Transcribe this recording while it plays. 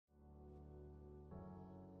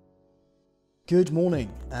Good morning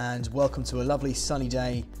and welcome to a lovely sunny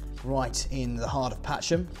day right in the heart of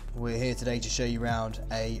Patcham. We're here today to show you around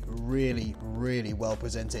a really well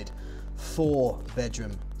presented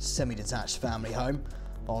 4-bedroom semi-detached family home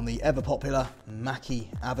on the ever popular Mackie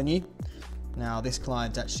Avenue. Now this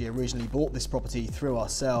client actually originally bought this property through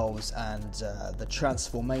ourselves and the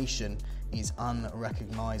transformation is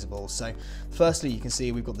unrecognisable. So firstly you can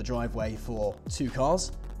see we've got the driveway for 2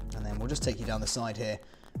 cars, and then we'll just take you down the side here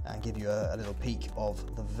and give you a little peek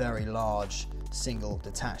of the very large single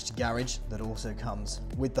detached garage that also comes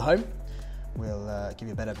with the home. We'll give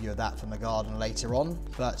you a better view of that from the garden later on,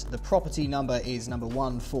 but the property number is number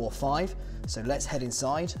 145, so let's head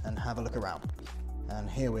inside and have a look around. And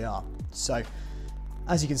here we are. So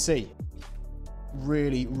as you can see,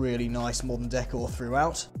 really nice modern decor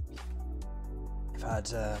throughout. We've had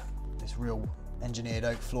this real engineered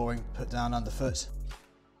oak flooring put down underfoot.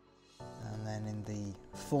 And then in the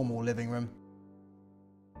formal living room,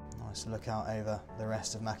 nice look out over the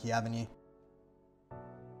rest of Mackie Avenue,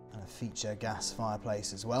 and a feature gas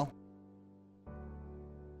fireplace as well.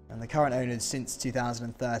 And the current owners since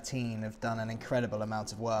 2013 have done an incredible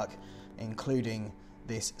amount of work, including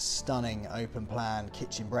this stunning open plan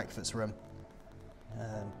kitchen breakfast room.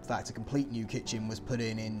 In fact, a complete new kitchen was put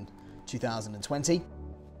in 2020.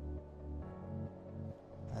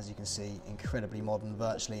 As you can see, incredibly modern,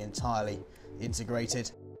 virtually entirely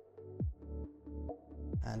integrated.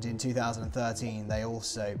 And in 2013 they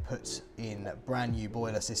also put in a brand new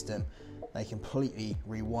boiler system. They completely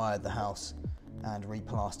rewired the house and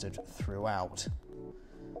replastered throughout.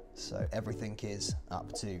 So everything is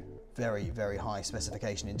up to very high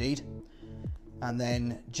specification indeed. And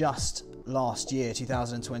then just last year,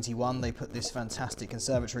 2021, they put this fantastic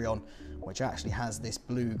conservatory on, which actually has this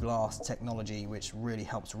blue glass technology which really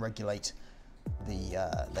helps regulate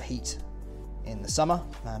the heat in the summer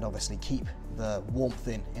and obviously keep the warmth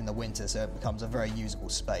in the winter, so it becomes a very usable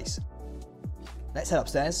space. Let's head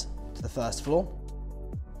upstairs to the first floor,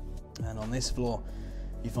 and on this floor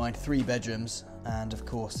you find 3 bedrooms and of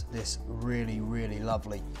course this really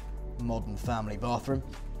lovely modern family bathroom.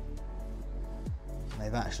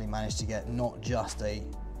 They've actually managed to get not just a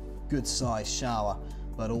good sized shower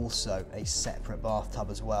but also a separate bathtub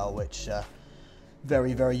as well, which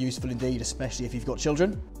very useful indeed, especially if you've got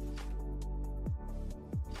children.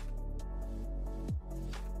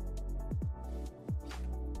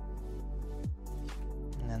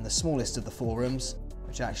 And then the smallest of the 4 rooms,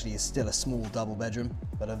 which actually is still a small double bedroom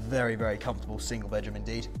but a very comfortable single bedroom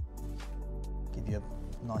indeed. Give you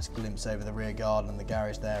a nice glimpse over the rear garden and the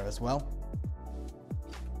garage there as well.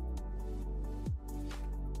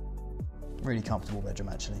 Really comfortable bedroom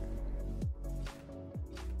actually.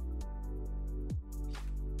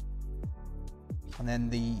 And then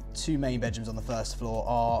the 2 main bedrooms on the first floor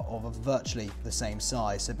are of virtually the same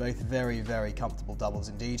size, so both very comfortable doubles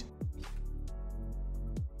indeed.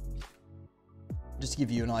 Just to give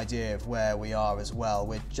you an idea of where we are as well,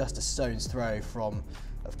 we're just a stone's throw from,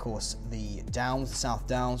 of course, the Downs, the South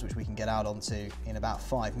Downs, which we can get out onto in about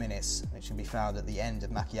 5 minutes, which can be found at the end of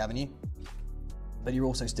Mackie Avenue. But you're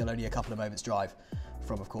also still only a couple of moments drive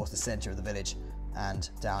from, of course, the centre of the village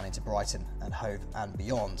and down into Brighton and Hove and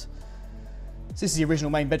beyond. So this is the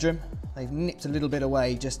original main bedroom. They've nipped a little bit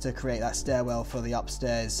away just to create that stairwell for the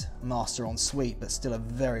upstairs master ensuite, but still a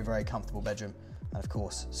very comfortable bedroom. And of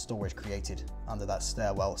course, storage created under that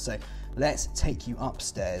stairwell. So let's take you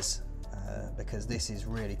upstairs because this is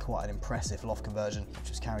really quite an impressive loft conversion, which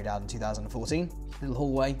was carried out in 2014. Little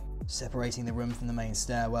hallway separating the room from the main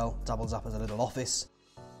stairwell, doubles up as a little office.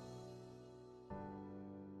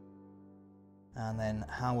 And then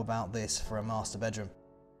how about this for a master bedroom?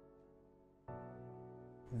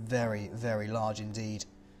 Very large indeed.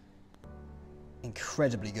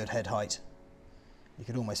 Incredibly good head height. You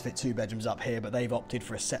could almost fit 2 bedrooms up here, but they've opted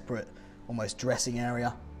for a separate, almost dressing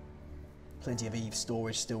area. Plenty of eave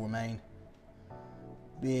storage still remain.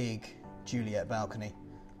 Big Juliet balcony,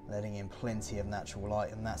 letting in plenty of natural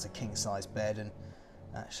light, and that's a king-size bed, and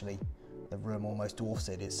actually the room almost dwarfs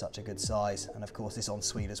it. It's such a good size. And of course this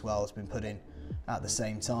ensuite as well has been put in at the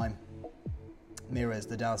same time. Mirrors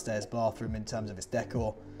the downstairs bathroom in terms of its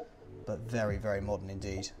decor, but very modern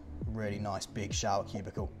indeed. Really nice big shower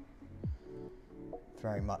cubicle.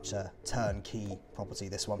 Very much a turnkey property,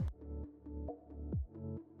 this one.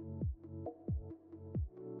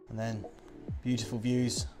 And then beautiful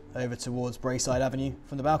views over towards Braeside Avenue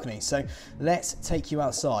from the balcony. So let's take you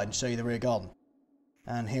outside and show you the rear garden.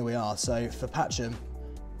 And here we are. So for Patcham,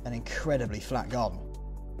 an incredibly flat garden,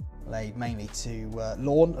 laid mainly to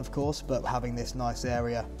lawn, of course, but having this nice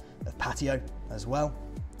area of patio as well.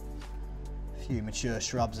 A few mature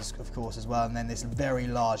shrubs, of course, as well, and then this very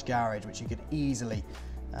large garage which you could easily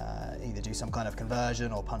either do some kind of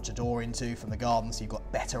conversion or punch a door into from the garden, so you've got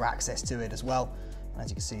better access to it as well. And as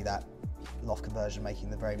you can see, that loft conversion making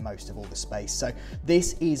the very most of all the space. So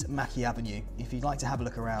this is Mackie Avenue. If you'd like to have a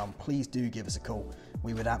look around, please do give us a call.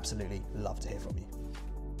 We would absolutely love to hear from you.